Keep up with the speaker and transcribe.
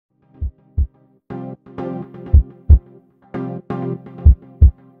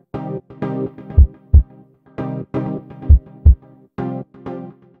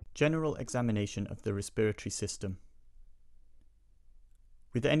General examination of the respiratory system.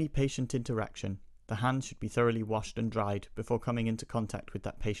 With any patient interaction, the hands should be thoroughly washed and dried before coming into contact with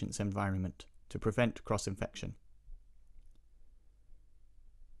that patient's environment to prevent cross-infection.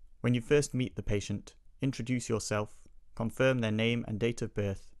 When you first meet the patient, introduce yourself, confirm their name and date of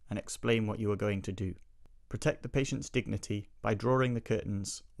birth, and explain what you are going to do. Protect the patient's dignity by drawing the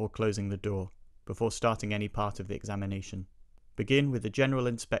curtains or closing the door before starting any part of the examination. Begin with a general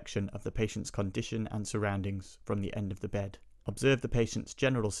inspection of the patient's condition and surroundings from the end of the bed. Observe the patient's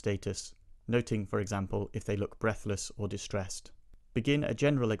general status, noting, for example, if they look breathless or distressed. Begin a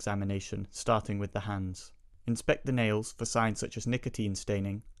general examination, starting with the hands. Inspect the nails for signs such as nicotine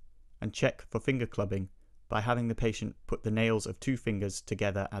staining, and check for finger clubbing by having the patient put the nails of 2 fingers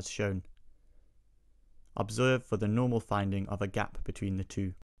together as shown. Observe for the normal finding of a gap between the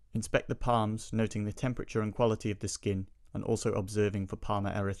two. Inspect the palms, noting the temperature and quality of the skin, and also observing for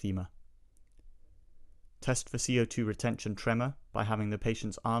palmar erythema. Test for CO2 retention tremor by having the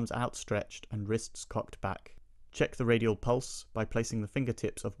patient's arms outstretched and wrists cocked back. Check the radial pulse by placing the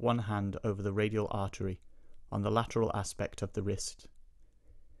fingertips of one hand over the radial artery on the lateral aspect of the wrist.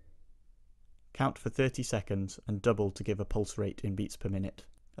 Count for 30 seconds and double to give a pulse rate in beats per minute.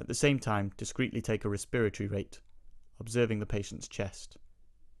 At the same time, discreetly take a respiratory rate, observing the patient's chest.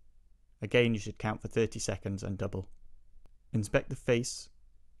 Again, you should count for 30 seconds and double. Inspect the face,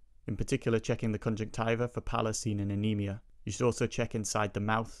 in particular checking the conjunctiva for pallor seen in anemia. You should also check inside the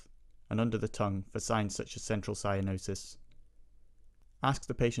mouth and under the tongue for signs such as central cyanosis. Ask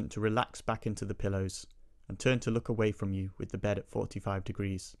the patient to relax back into the pillows and turn to look away from you with the bed at 45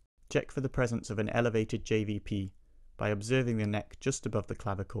 degrees. Check for the presence of an elevated JVP by observing the neck just above the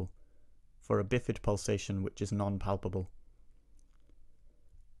clavicle for a bifid pulsation which is non-palpable.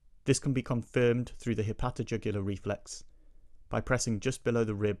 This can be confirmed through the hepatojugular reflex by pressing just below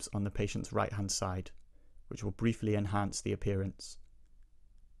the ribs on the patient's right hand side, which will briefly enhance the appearance.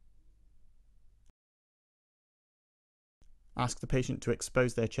 Ask the patient to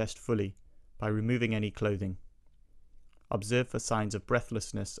expose their chest fully by removing any clothing. Observe for signs of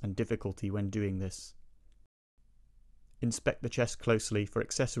breathlessness and difficulty when doing this. Inspect the chest closely for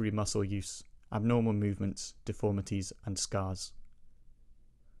accessory muscle use, abnormal movements, deformities, and scars.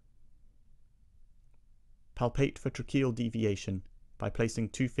 Palpate for tracheal deviation by placing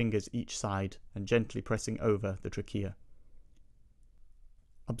 2 fingers each side and gently pressing over the trachea.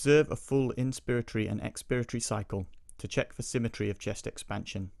 Observe a full inspiratory and expiratory cycle to check for symmetry of chest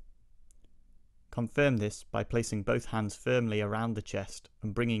expansion. Confirm this by placing both hands firmly around the chest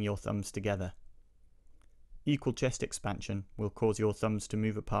and bringing your thumbs together. Equal chest expansion will cause your thumbs to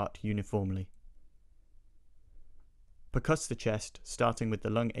move apart uniformly. Percuss the chest, starting with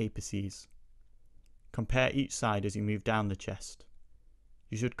the lung apices. Compare each side as you move down the chest.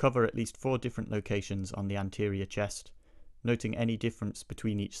 You should cover at least 4 different locations on the anterior chest, noting any difference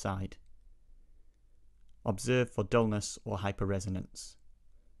between each side. Observe for dullness or hyperresonance.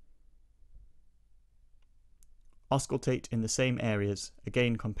 Auscultate in the same areas,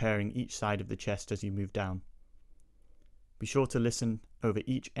 again comparing each side of the chest as you move down. Be sure to listen over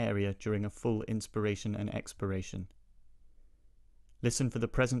each area during a full inspiration and expiration. Listen for the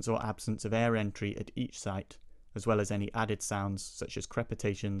presence or absence of air entry at each site, as well as any added sounds such as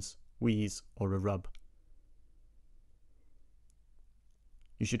crepitations, wheeze, or a rub.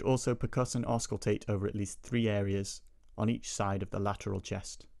 You should also percuss and auscultate over at least 3 areas on each side of the lateral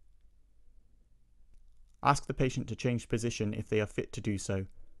chest. Ask the patient to change position if they are fit to do so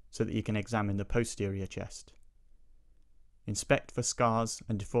that you can examine the posterior chest. Inspect for scars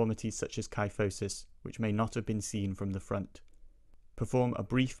and deformities such as kyphosis, which may not have been seen from the front. Perform a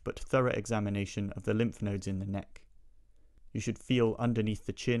brief but thorough examination of the lymph nodes in the neck. You should feel underneath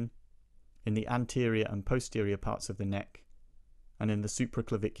the chin, in the anterior and posterior parts of the neck, and in the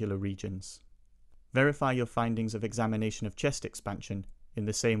supraclavicular regions. Verify your findings of examination of chest expansion in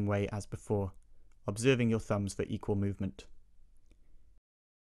the same way as before, observing your thumbs for equal movement.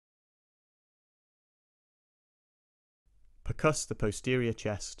 Percuss the posterior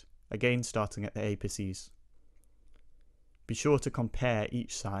chest, again starting at the apices. Be sure to compare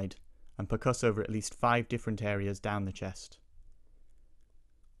each side and percuss over at least 5 different areas down the chest.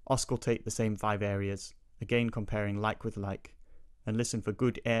 Auscultate the same 5 areas, again comparing like with like, and listen for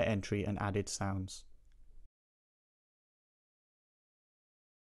good air entry and added sounds.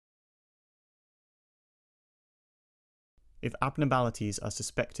 If abnormalities are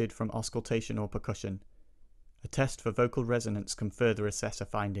suspected from auscultation or percussion, a test for vocal resonance can further assess a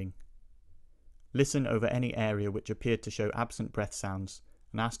finding. Listen over any area which appeared to show absent breath sounds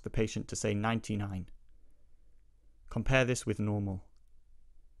and ask the patient to say 99. Compare this with normal.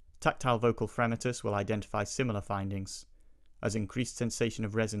 Tactile vocal phrenitis will identify similar findings, as increased sensation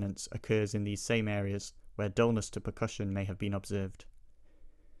of resonance occurs in these same areas where dullness to percussion may have been observed.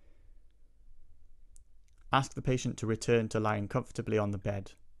 Ask the patient to return to lying comfortably on the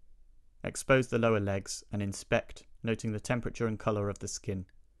bed. Expose the lower legs and inspect, noting the temperature and colour of the skin.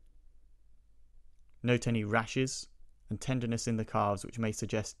 Note any rashes and tenderness in the calves which may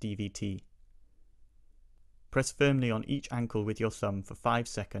suggest DVT. Press firmly on each ankle with your thumb for 5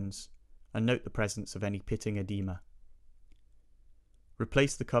 seconds and note the presence of any pitting edema.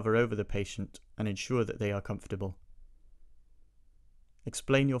 Replace the cover over the patient and ensure that they are comfortable.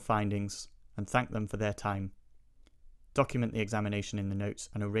 Explain your findings and thank them for their time. Document the examination in the notes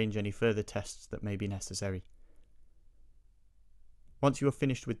and arrange any further tests that may be necessary. Once you are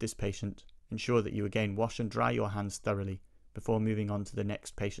finished with this patient, ensure that you again wash and dry your hands thoroughly before moving on to the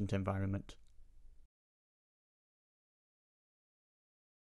next patient environment.